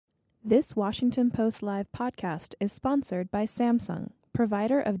This Washington Post Live podcast is sponsored by Samsung,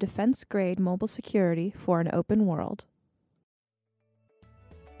 provider of defense-grade mobile security for an open world.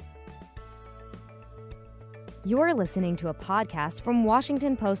 You're listening to a podcast from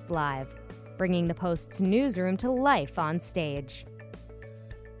Washington Post Live, bringing the Post's newsroom to life on stage.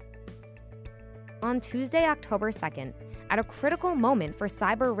 On Tuesday, October 2nd, at a critical moment for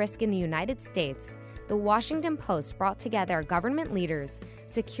cyber risk in the United States, the Washington Post brought together government leaders,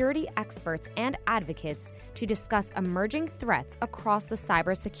 security experts, and advocates to discuss emerging threats across the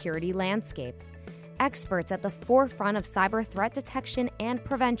cybersecurity landscape. Experts at the forefront of cyber threat detection and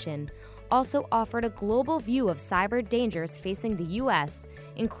prevention also offered a global view of cyber dangers facing the U.S.,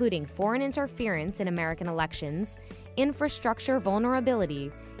 including foreign interference in American elections, infrastructure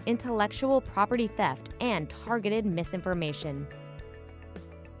vulnerability, intellectual property theft, and targeted misinformation.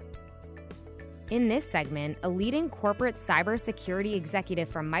 In this segment, a leading corporate cybersecurity executive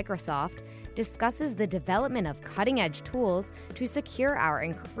from Microsoft discusses the development of cutting-edge tools to secure our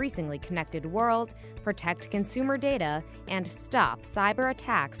increasingly connected world, protect consumer data, and stop cyber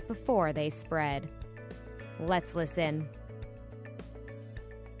attacks before they spread. Let's listen.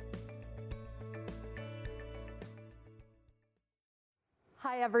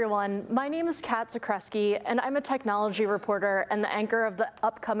 Hi, everyone. My name is Kat Zakreski, and I'm a technology reporter and the anchor of the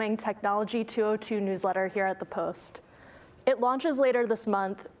upcoming Technology 202 newsletter here at the Post. It launches later this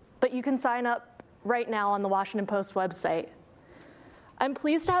month, but you can sign up right now on the Washington Post website. I'm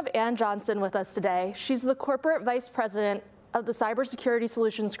pleased to have Ann Johnson with us today. She's the corporate vice president of the Cybersecurity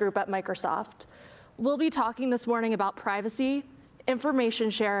Solutions Group at Microsoft. We'll be talking this morning about privacy, information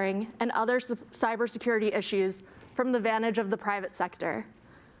sharing, and other cybersecurity issues from the vantage of the private sector.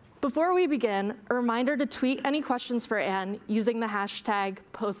 Before we begin, a reminder to tweet any questions for Ann using the hashtag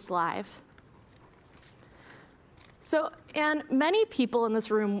 #PostLive. So, Ann, many people in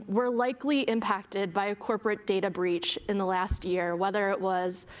this room were likely impacted by a corporate data breach in the last year, whether it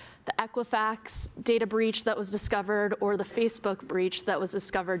was the Equifax data breach that was discovered or the Facebook breach that was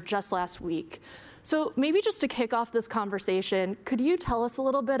discovered just last week. So maybe just to kick off this conversation, could you tell us a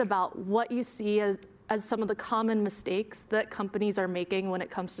little bit about what you see as some of the common mistakes that companies are making when it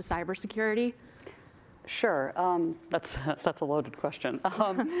comes to cybersecurity? Sure. That's a loaded question.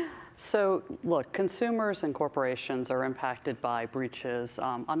 So look, consumers and corporations are impacted by breaches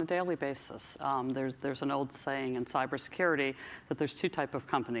on a daily basis. There's an old saying in cybersecurity that there's two types of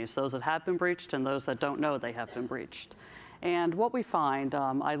companies, those that have been breached and those that don't know they have been breached. And what we find,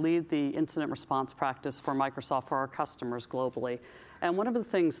 I lead the incident response practice for Microsoft for our customers globally. And one of the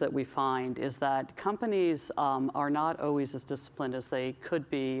things that we find is that companies are not always as disciplined as they could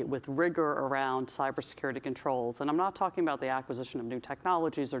be with rigor around cybersecurity controls. And I'm not talking about the acquisition of new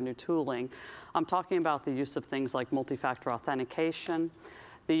technologies or new tooling. I'm talking about the use of things like multi-factor authentication,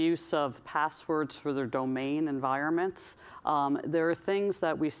 the use of passwords for their domain environments. There are things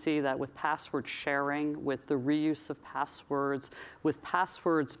that we see that with password sharing, with the reuse of passwords, with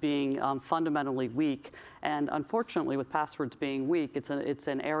passwords being fundamentally weak. And unfortunately, with passwords being weak, it's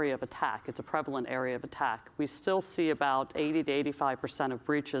an area of attack. It's a prevalent area of attack. We still see about 80 to 85% of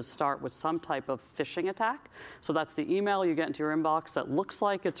breaches start with some type of phishing attack. So that's the email you get into your inbox that looks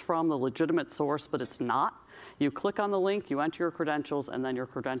like it's from the legitimate source, but it's not. You click on the link, you enter your credentials, and then your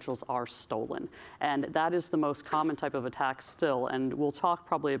credentials are stolen. And that is the most common type of attack still. And we'll talk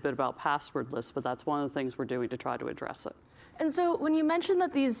probably a bit about passwordless, but that's one of the things we're doing to try to address it. And so when you mentioned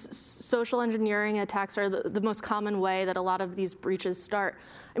that these social engineering attacks are the most common way that a lot of these breaches start,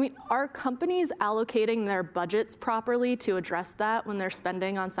 I mean, are companies allocating their budgets properly to address that when they're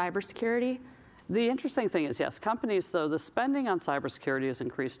spending on cybersecurity? The interesting thing is, yes, companies, though, the spending on cybersecurity has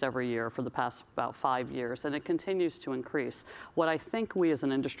increased every year for the past about 5 years, and it continues to increase. What I think we as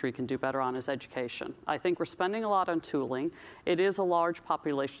an industry can do better on is education. I think we're spending a lot on tooling. It is a large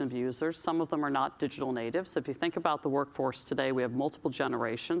population of users. Some of them are not digital natives. If you think about the workforce today, we have multiple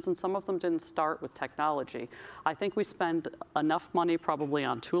generations, and some of them didn't start with technology. I think we spend enough money probably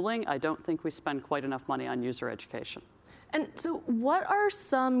on tooling. I don't think we spend quite enough money on user education. And so what are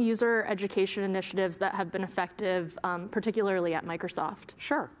some user education initiatives that have been effective, particularly at Microsoft?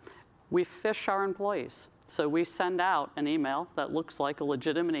 Sure. We phish our employees. So we send out an email that looks like a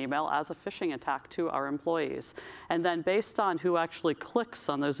legitimate email as a phishing attack to our employees. And then based on who actually clicks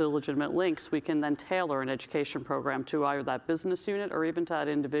on those illegitimate links, we can then tailor an education program to either that business unit or even to that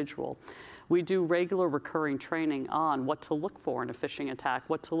individual. We do regular recurring training on what to look for in a phishing attack,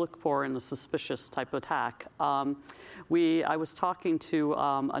 what to look for in a suspicious type of attack. I was talking to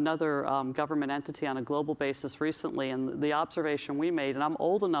another government entity on a global basis recently, and the observation we made, and I'm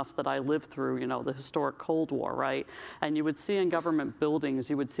old enough that I lived through, the historic Cold War, right? And you would see in government buildings,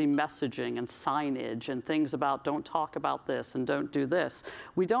 you would see messaging and signage and things about don't talk about this and don't do this.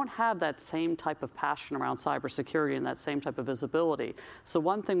 We don't have that same type of passion around cybersecurity and that same type of visibility. So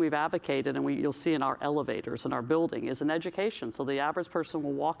one thing we've advocated, and you'll see in our elevators in our building, is an education. So the average person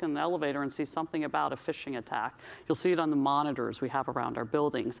will walk in an elevator and see something about a phishing attack. You'll see it on the monitors we have around our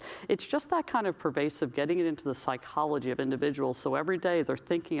buildings. It's just that kind of pervasive, getting it into the psychology of individuals. So every day they're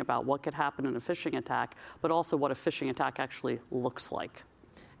thinking about what could happen in a phishing attack, but also what a phishing attack actually looks like.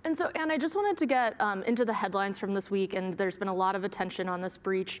 And so, Anne, I just wanted to get into the headlines from this week, and there's been a lot of attention on this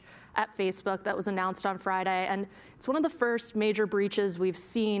breach at Facebook that was announced on Friday, and it's one of the first major breaches we've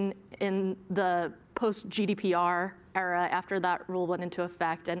seen in the post-GDPR era after that rule went into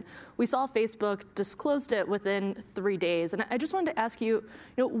effect. And we saw Facebook disclosed it within 3 days. And I just wanted to ask you,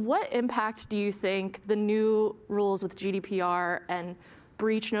 what impact do you think the new rules with GDPR and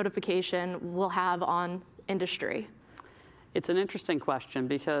breach notification will have on industry? It's an interesting question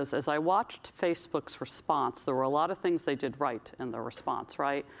because as I watched Facebook's response, there were a lot of things they did right in their response,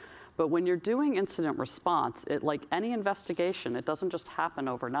 right? But when you're doing incident response, like any investigation, it doesn't just happen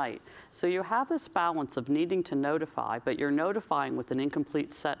overnight. So you have this balance of needing to notify, but you're notifying with an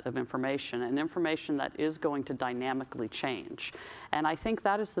incomplete set of information, and information that is going to dynamically change. And I think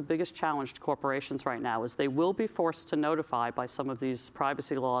that is the biggest challenge to corporations right now, is they will be forced to notify by some of these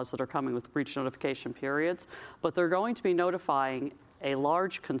privacy laws that are coming with breach notification periods, but they're going to be notifying a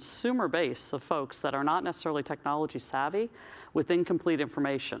large consumer base of folks that are not necessarily technology savvy with incomplete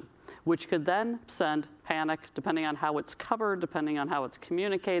information, which could then send panic, depending on how it's covered, depending on how it's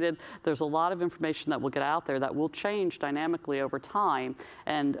communicated. There's a lot of information that will get out there that will change dynamically over time.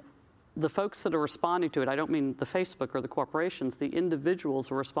 And the folks that are responding to it, I don't mean the Facebook or the corporations, the individuals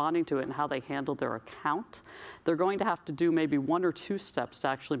who are responding to it and how they handle their account, they're going to have to do maybe 1 or 2 steps to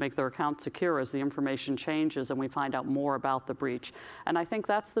actually make their account secure as the information changes and we find out more about the breach. And I think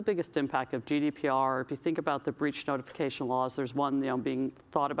that's the biggest impact of GDPR. If you think about the breach notification laws, there's one being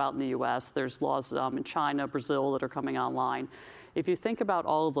thought about in the US, there's laws in China, Brazil that are coming online. If you think about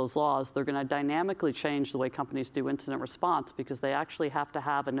all of those laws, they're going to dynamically change the way companies do incident response because they actually have to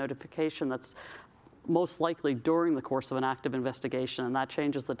have a notification that's most likely during the course of an active investigation, and that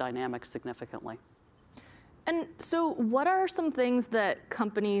changes the dynamic significantly. And so what are some things that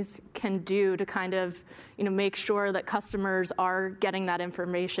companies can do to kind of make sure that customers are getting that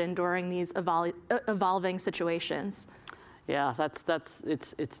information during these evolving situations? Yeah,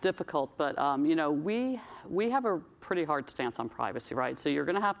 it's difficult, but we have a pretty hard stance on privacy, right? So you're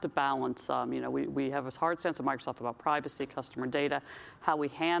going to have to balance. We have a hard stance at Microsoft about privacy, customer data, how we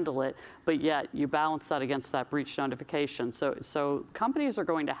handle it, but yet you balance that against that breach notification. So companies are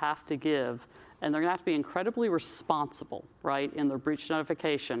going to have to give, and they're going to have to be incredibly responsible, right, in their breach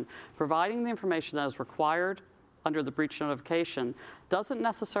notification, providing the information that is required under the breach notification doesn't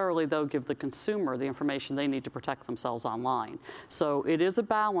necessarily, though, give the consumer the information they need to protect themselves online. So it is a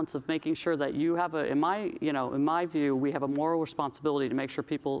balance of making sure that you have in my view, we have a moral responsibility to make sure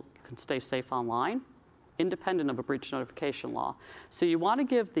people can stay safe online, independent of a breach notification law. So you want to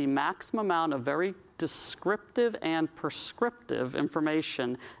give the maximum amount of very descriptive and prescriptive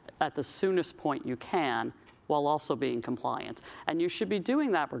information at the soonest point you can, while also being compliant. And you should be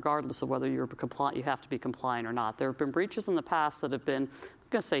doing that regardless of whether you're compliant, you have to be compliant or not. There have been breaches in the past that have been, I'm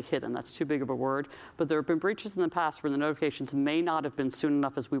going to say hidden, that's too big of a word, but there have been breaches in the past where the notifications may not have been soon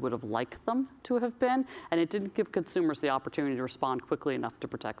enough as we would have liked them to have been, and it didn't give consumers the opportunity to respond quickly enough to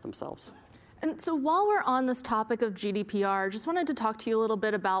protect themselves. And so while we're on this topic of GDPR, just wanted to talk to you a little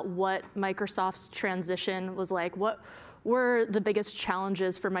bit about what Microsoft's transition was like. What were the biggest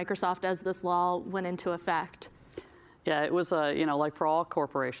challenges for Microsoft as this law went into effect? Yeah, it was like for all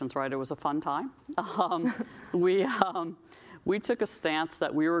corporations, right? It was a fun time. We took a stance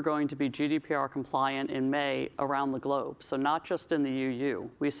that we were going to be GDPR compliant in May around the globe, so not just in the EU.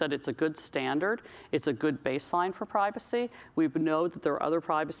 We said it's a good standard, it's a good baseline for privacy. We know that there are other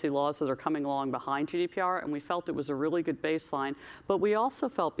privacy laws that are coming along behind GDPR, and we felt it was a really good baseline. But we also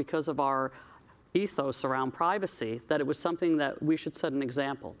felt, because of our ethos around privacy, that it was something that we should set an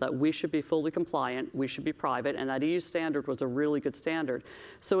example, that we should be fully compliant, we should be private, and that EU standard was a really good standard.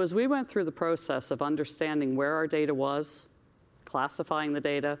 So as we went through the process of understanding where our data was, classifying the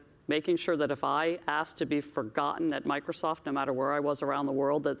data, making sure that if I asked to be forgotten at Microsoft, no matter where I was around the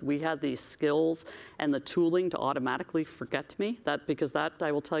world, that we had the skills and the tooling to automatically forget me. Because that,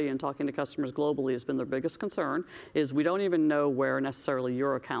 I will tell you, in talking to customers globally, has been their biggest concern, is we don't even know where necessarily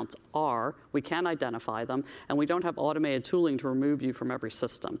your accounts are. We can't identify them, and we don't have automated tooling to remove you from every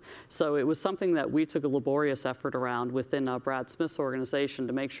system. So it was something that we took a laborious effort around within Brad Smith's organization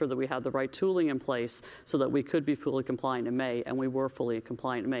to make sure that we had the right tooling in place so that we could be fully compliant in May, and we were fully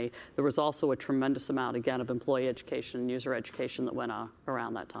compliant in May. There was also a tremendous amount, again, of employee education and user education that went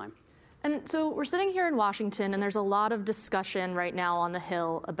around that time. And so we're sitting here in Washington, and there's a lot of discussion right now on the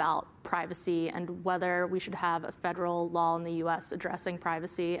Hill about privacy and whether we should have a federal law in the U.S. addressing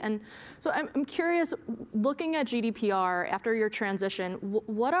privacy. And so I'm curious, looking at GDPR after your transition,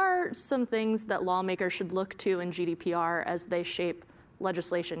 what are some things that lawmakers should look to in GDPR as they shape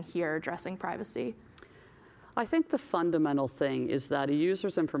legislation here addressing privacy? I think the fundamental thing is that a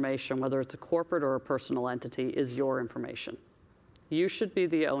user's information, whether it's a corporate or a personal entity, is your information. You should be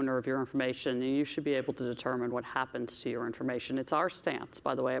the owner of your information, and you should be able to determine what happens to your information. It's our stance,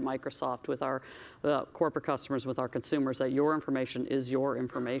 by the way, at Microsoft with our corporate customers, with our consumers, that your information is your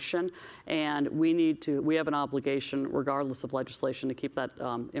information, and we have an obligation, regardless of legislation, to keep that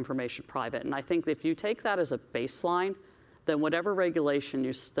information private. And I think if you take that as a baseline, then whatever regulation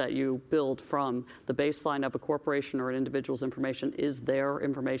that you build from the baseline of a corporation or an individual's information is their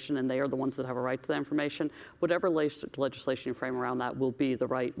information, and they are the ones that have a right to that information. Whatever legislation you frame around that will be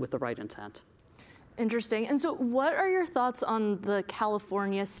with the right intent. Interesting. And so what are your thoughts on the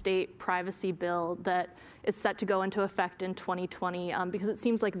California state privacy bill that is set to go into effect in 2020? Because it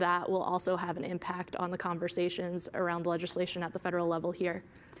seems like that will also have an impact on the conversations around legislation at the federal level here.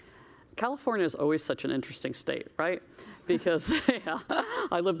 California is always such an interesting state, right? Because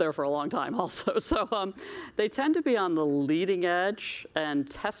I lived there for a long time also. So they tend to be on the leading edge and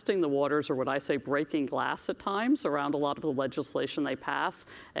testing the waters, or what I say, breaking glass at times around a lot of the legislation they pass.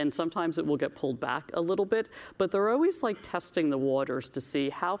 And sometimes it will get pulled back a little bit. But they're always like testing the waters to see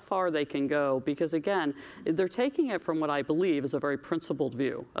how far they can go. Because again, they're taking it from what I believe is a very principled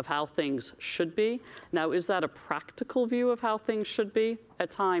view of how things should be. Now, is that a practical view of how things should be? At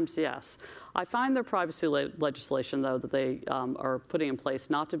times, yes. I find their privacy legislation, though, that they are putting in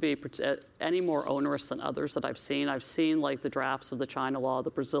place not to be any more onerous than others that I've seen. I've seen like the drafts of the China law, the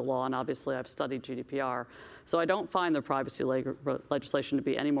Brazil law, and obviously I've studied GDPR. So I don't find their privacy legislation to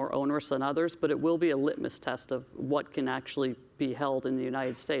be any more onerous than others, but it will be a litmus test of what can actually be held in the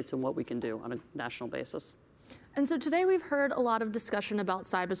United States and what we can do on a national basis. And so today we've heard a lot of discussion about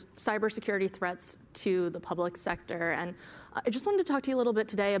cybersecurity threats to the public sector. And I just wanted to talk to you a little bit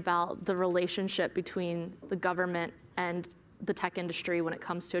today about the relationship between the government and the tech industry when it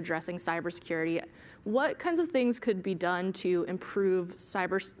comes to addressing cybersecurity. What kinds of things could be done to improve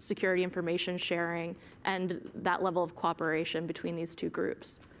cybersecurity information sharing and that level of cooperation between these two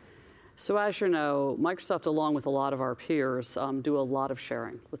groups? So as you know, Microsoft, along with a lot of our peers, do a lot of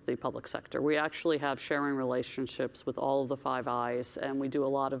sharing with the public sector. We actually have sharing relationships with all of the Five Eyes, and we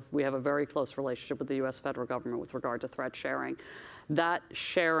have a very close relationship with the U.S. federal government with regard to threat sharing. That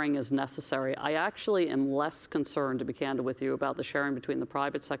sharing is necessary. I actually am less concerned, to be candid with you, about the sharing between the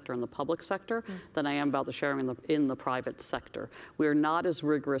private sector and the public sector than I am about the sharing in the private sector. We are not as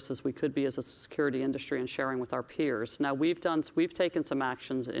rigorous as we could be as a security industry in sharing with our peers. Now, we've taken some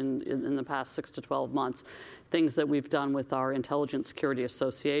actions in the past 6 to 12 months, things that we've done with our Intelligence Security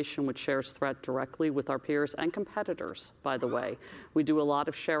Association, which shares threat directly with our peers and competitors, by the way. We do a lot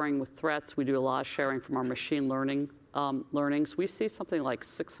of sharing with threats. We do a lot of sharing from our machine learning learnings. We see something like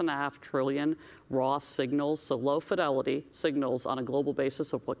 6.5 trillion raw signals, so low fidelity signals on a global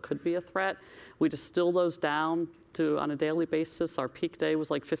basis of what could be a threat. We distill those down to, on a daily basis, our peak day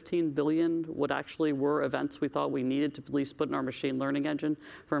was like 15 billion, what actually were events we thought we needed to at least put in our machine learning engine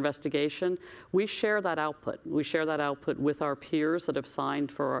for investigation. We share that output. We share that output with our peers that have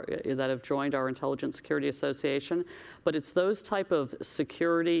that have joined our Intelligence Security Association. But it's those type of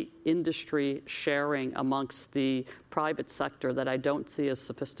security industry sharing amongst the private sector that I don't see as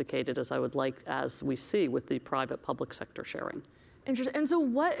sophisticated as I would like, as we see with the private-public sector sharing. Interesting. And so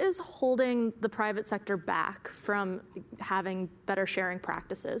what is holding the private sector back from having better sharing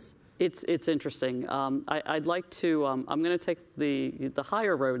practices? It's interesting. I'd like to, I'm going to take the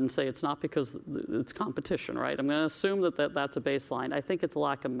higher road and say it's not because it's competition, right? I'm going to assume that that's a baseline. I think it's a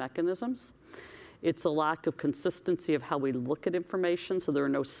lack of mechanisms. It's a lack of consistency of how we look at information, so there are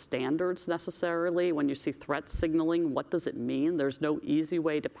no standards necessarily. When you see threat signaling, what does it mean? There's no easy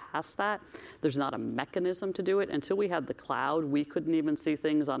way to pass that. There's not a mechanism to do it. Until we had the cloud, we couldn't even see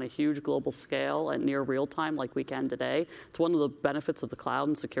things on a huge global scale at near real time like we can today. It's one of the benefits of the cloud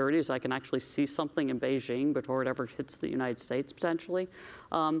and security is I can actually see something in Beijing before it ever hits the United States potentially.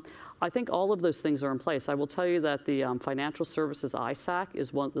 I think all of those things are in place. I will tell you that the Financial Services ISAC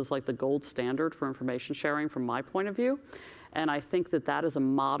is like the gold standard for information sharing from my point of view. And I think that that is a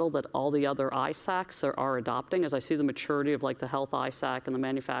model that all the other ISACs are adopting. As I see the maturity of like the health ISAC and the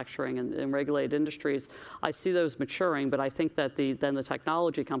manufacturing and regulated industries, I see those maturing. But I think that then the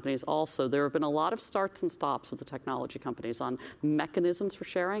technology companies also, there have been a lot of starts and stops with the technology companies on mechanisms for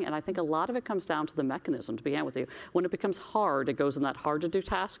sharing. And I think a lot of it comes down to the mechanism, to begin with you. When it becomes hard, it goes in that hard to do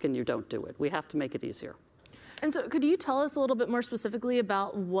task and you don't do it. We have to make it easier. And so could you tell us a little bit more specifically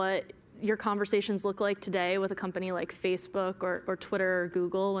about what your conversations look like today with a company like Facebook or Twitter or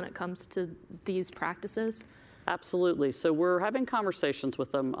Google when it comes to these practices? Absolutely. So we're having conversations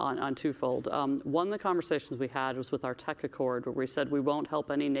with them on twofold. One of the conversations we had was with our tech accord, where we said we won't help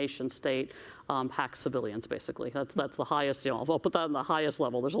any nation state hack civilians, basically. That's the highest, I'll put that on the highest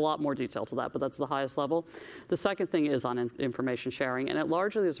level. There's a lot more detail to that, but that's the highest level. The second thing is on information sharing, and it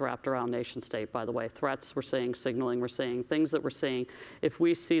largely is wrapped around nation state, by the way. Threats we're seeing, signaling we're seeing, things that we're seeing. If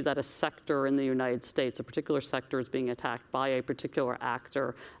we see that a sector in the United States, a particular sector is being attacked by a particular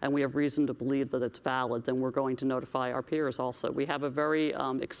actor, and we have reason to believe that it's valid, then we're going to notify our peers also. We have a very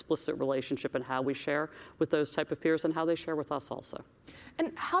explicit relationship in how we share with those type of peers and how they share with us also.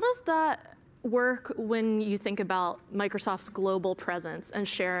 And how does that work when you think about Microsoft's global presence and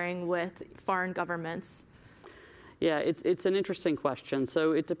sharing with foreign governments? Yeah, it's an interesting question.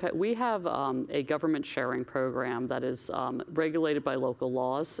 So we have a government sharing program that is regulated by local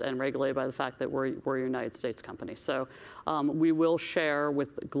laws and regulated by the fact that we're a United States company. So we will share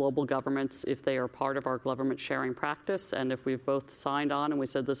with global governments if they are part of our government sharing practice, and if we've both signed on and we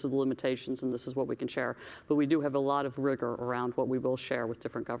said this is the limitations and this is what we can share. But we do have a lot of rigor around what we will share with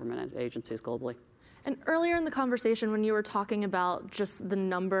different government agencies globally. And earlier in the conversation, when you were talking about just the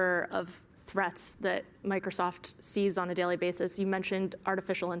number of threats that Microsoft sees on a daily basis, you mentioned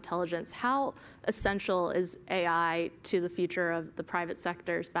artificial intelligence. How essential is AI to the future of the private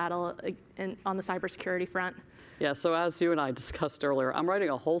sector's battle on the cybersecurity front? Yeah, so as you and I discussed earlier, I'm writing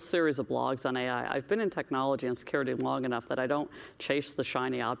a whole series of blogs on AI. I've been in technology and security long enough that I don't chase the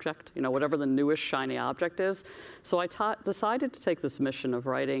shiny object, whatever the newest shiny object is. So I decided to take this mission of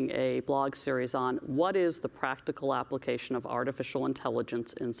writing a blog series on what is the practical application of artificial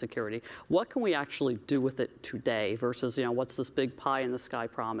intelligence in security. What can we actually do with it today versus, what's this big pie in the sky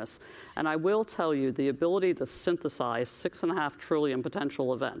promise? And I will tell you, the ability to synthesize 6.5 trillion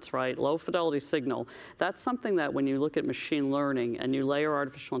potential events, right? Low fidelity signal, that's something that when you look at machine learning and you layer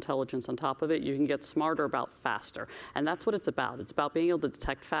artificial intelligence on top of it, you can get smarter about faster. And that's what it's about. It's about being able to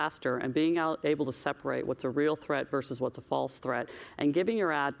detect faster and being able to separate what's a real threat versus what's a false threat. And giving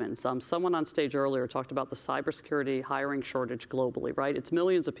your admins, someone on stage earlier talked about the cybersecurity hiring shortage globally, right? It's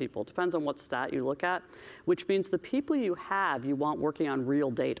millions of people. It depends on what stat you look at, which means the people you want working on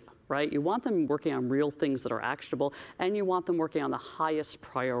real data. Right? You want them working on real things that are actionable, and you want them working on the highest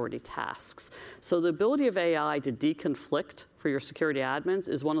priority tasks. So the ability of AI to deconflict for your security admins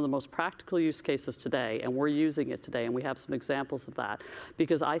is one of the most practical use cases today, and we're using it today, and we have some examples of that,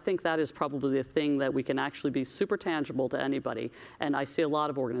 because I think that is probably the thing that we can actually be super tangible to anybody, and I see a lot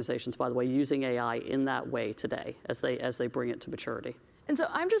of organizations, by the way, using AI in that way today as they bring it to maturity. And so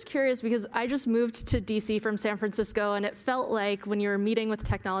I'm just curious, because I just moved to DC from San Francisco, and it felt like when you're meeting with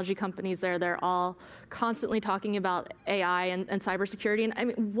technology companies there, they're all constantly talking about AI and cybersecurity. And I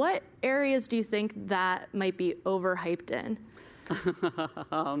mean, what areas do you think that might be overhyped in?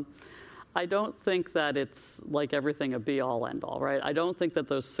 I don't think that it's like everything a be-all, end-all, right? I don't think that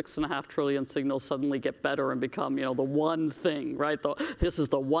those 6.5 trillion signals suddenly get better and become, the one thing, right? This is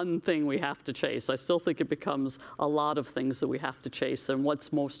the one thing we have to chase. I still think it becomes a lot of things that we have to chase, and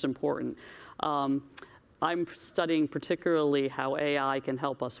what's most important. I'm studying particularly how AI can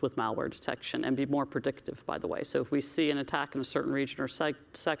help us with malware detection and be more predictive, by the way. So if we see an attack in a certain region or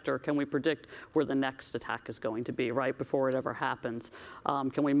sector, can we predict where the next attack is going to be, right, before it ever happens?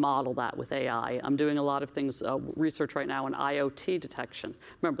 Can we model that with AI? I'm doing a lot of things, research right now in IoT detection.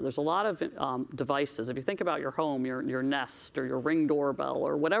 Remember, there's a lot of devices. If you think about your home, your Nest or your Ring doorbell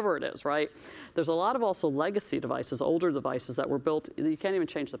or whatever it is, right? There's a lot of also legacy devices, older devices that were built that you can't even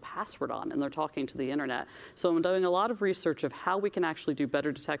change the password on, and they're talking to the internet. So I'm doing a lot of research of how we can actually do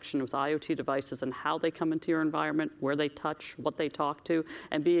better detection with IoT devices and how they come into your environment, where they touch, what they talk to,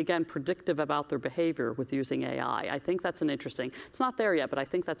 and be, again, predictive about their behavior with using AI. I think that's an interesting, it's not there yet, but I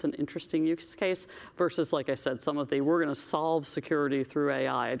think that's an interesting use case versus, like I said, some of the, we're going to solve security through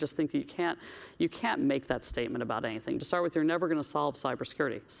AI. I just think you can't make that statement about anything. To start with, you're never going to solve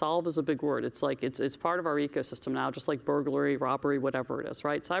cybersecurity. Solve is a big word. It's like, it's part of our ecosystem now, just like burglary, robbery, whatever it is,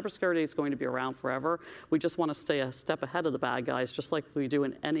 right? Cybersecurity is going to be around forever. We just want to stay a step ahead of the bad guys, just like we do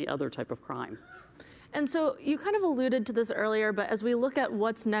in any other type of crime. And so you kind of alluded to this earlier, but as we look at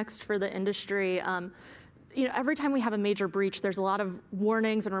what's next for the industry, every time we have a major breach, there's a lot of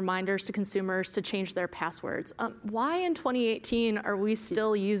warnings and reminders to consumers to change their passwords. Why in 2018 are we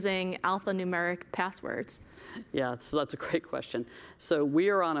still using alphanumeric passwords? Yeah, so that's a great question. So we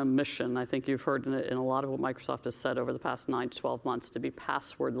are on a mission, I think you've heard in a lot of what Microsoft has said over the past 9 to 12 months, to be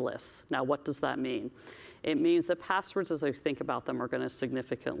passwordless. Now, what does that mean? It means that passwords, as I think about them, are going to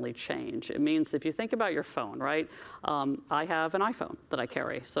significantly change. It means if you think about your phone, right? I have an iPhone that I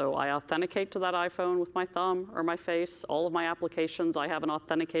carry. So I authenticate to that iPhone with my thumb or my face. All of my applications, I have an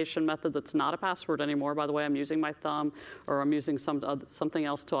authentication method that's not a password anymore. By the way, I'm using my thumb or I'm using something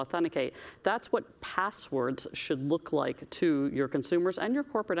else to authenticate. That's what passwords should look like to your consumers and your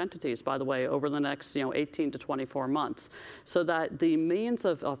corporate entities, by the way, over the next 18 to 24 months. So that the means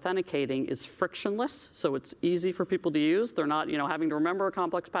of authenticating is frictionless. So it's easy for people to use. They're not, having to remember a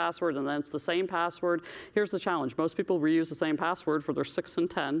complex password and then it's the same password. Here's the challenge. Most people reuse the same password for their 6 and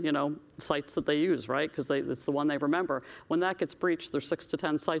 10, sites that they use, right? Because it's the one they remember. When that gets breached, their 6 to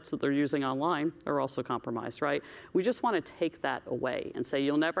 10 sites that they're using online are also compromised, right? We just want to take that away and say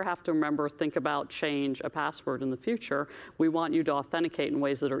you'll never have to remember, think about, change a password in the future. We want you to authenticate in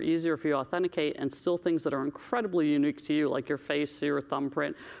ways that are easier for you to authenticate and still things that are incredibly unique to you, like your face, your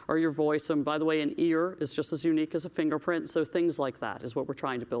thumbprint, or your voice. And by the way, an ear is just as unique as a fingerprint. So things like that is what we're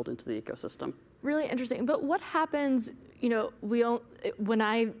trying to build into the ecosystem. Really interesting. But what happens, when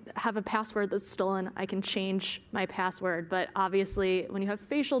I have a password that's stolen, I can change my password. But obviously, when you have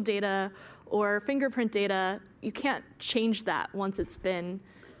facial data or fingerprint data, you can't change that once it's been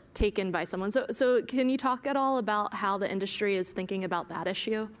taken by someone. So can you talk at all about how the industry is thinking about that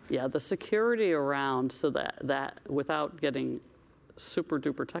issue? Yeah, the security around, so that without getting super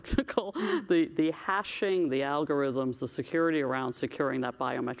duper technical, the hashing, the algorithms, the security around securing that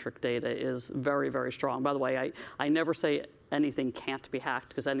biometric data is very, very strong. By the way, I never say anything can't be hacked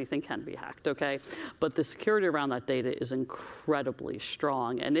because anything can be hacked, okay? But the security around that data is incredibly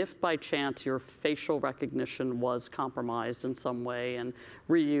strong. And if by chance your facial recognition was compromised in some way and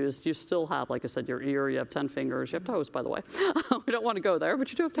reused, you still have, like I said, your ear, you have 10 fingers, you have toes, by the way. We don't want to go there, but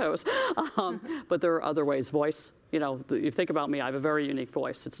you do have toes. But there are other ways. Voice, you think about me, I have a very unique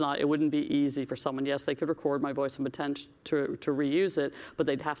voice. It wouldn't be easy for someone. Yes, they could record my voice and pretend to reuse it, but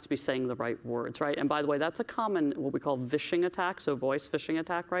they'd have to be saying the right words, right? And by the way, that's a common, what we call phishing attack, so voice phishing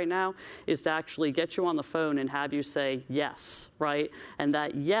attack right now, is to actually get you on the phone and have you say yes, right? And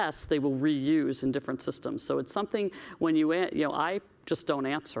that yes, they will reuse in different systems. So it's something when I just don't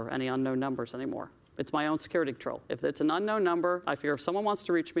answer any unknown numbers anymore. It's my own security control. If it's an unknown number, I fear if someone wants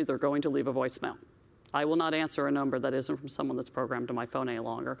to reach me, they're going to leave a voicemail. I will not answer a number that isn't from someone that's programmed to my phone any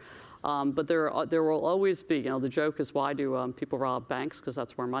longer. But there will always be, the joke is why do people rob banks? Because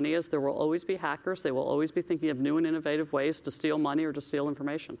that's where money is. There will always be hackers. They will always be thinking of new and innovative ways to steal money or to steal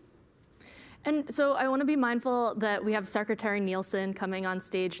information. And so I want to be mindful that we have Secretary Nielsen coming on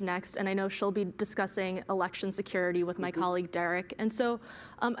stage next, and I know she'll be discussing election security with my colleague Derek. And so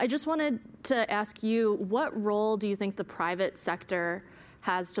I just wanted to ask you, what role do you think the private sector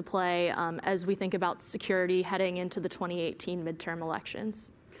has to play as we think about security heading into the 2018 midterm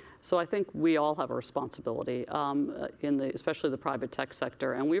elections? So I think we all have a responsibility, especially the private tech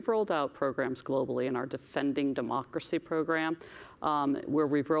sector. And we've rolled out programs globally in our Defending Democracy program, where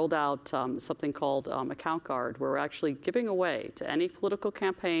we've rolled out something called Account Guard, where we're actually giving away to any political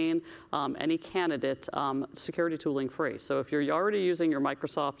campaign, any candidate, security tooling free. So if you're already using your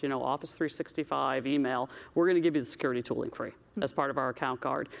Microsoft, Office 365 email, we're going to give you the security tooling free as part of our Account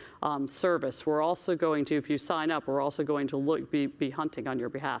Guard service. We're also going to, if you sign up, we're also going to be hunting on your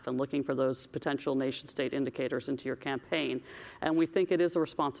behalf and looking for those potential nation-state indicators into your campaign. And we think it is a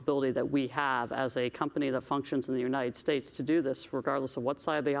responsibility that we have as a company that functions in the United States to do this, regardless of what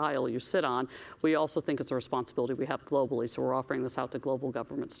side of the aisle you sit on. We also think it's a responsibility we have globally, so we're offering this out to global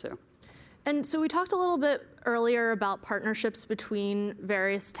governments too. And so we talked a little bit earlier about partnerships between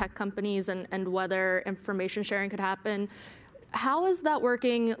various tech companies and whether information sharing could happen. How is that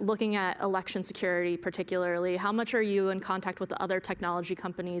working looking at election security particularly? How much are you in contact with the other technology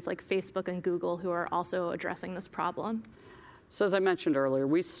companies like Facebook and Google who are also addressing this problem? So as I mentioned earlier,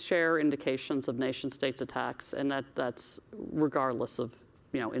 we share indications of nation states attacks, and that's regardless of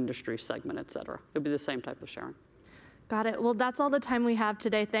industry segment, et cetera. It'll be the same type of sharing. Got it. Well, that's all the time we have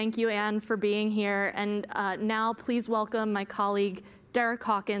today. Thank you, Anne, for being here. And now please welcome my colleague, Derek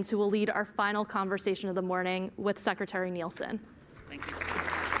Hawkins, who will lead our final conversation of the morning with Secretary Nielsen. Thank you.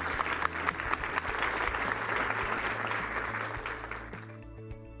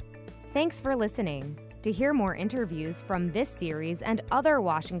 Thanks for listening. To hear more interviews from this series and other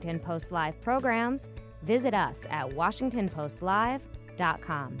Washington Post Live programs, visit us at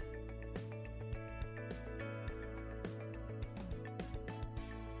WashingtonPostLive.com.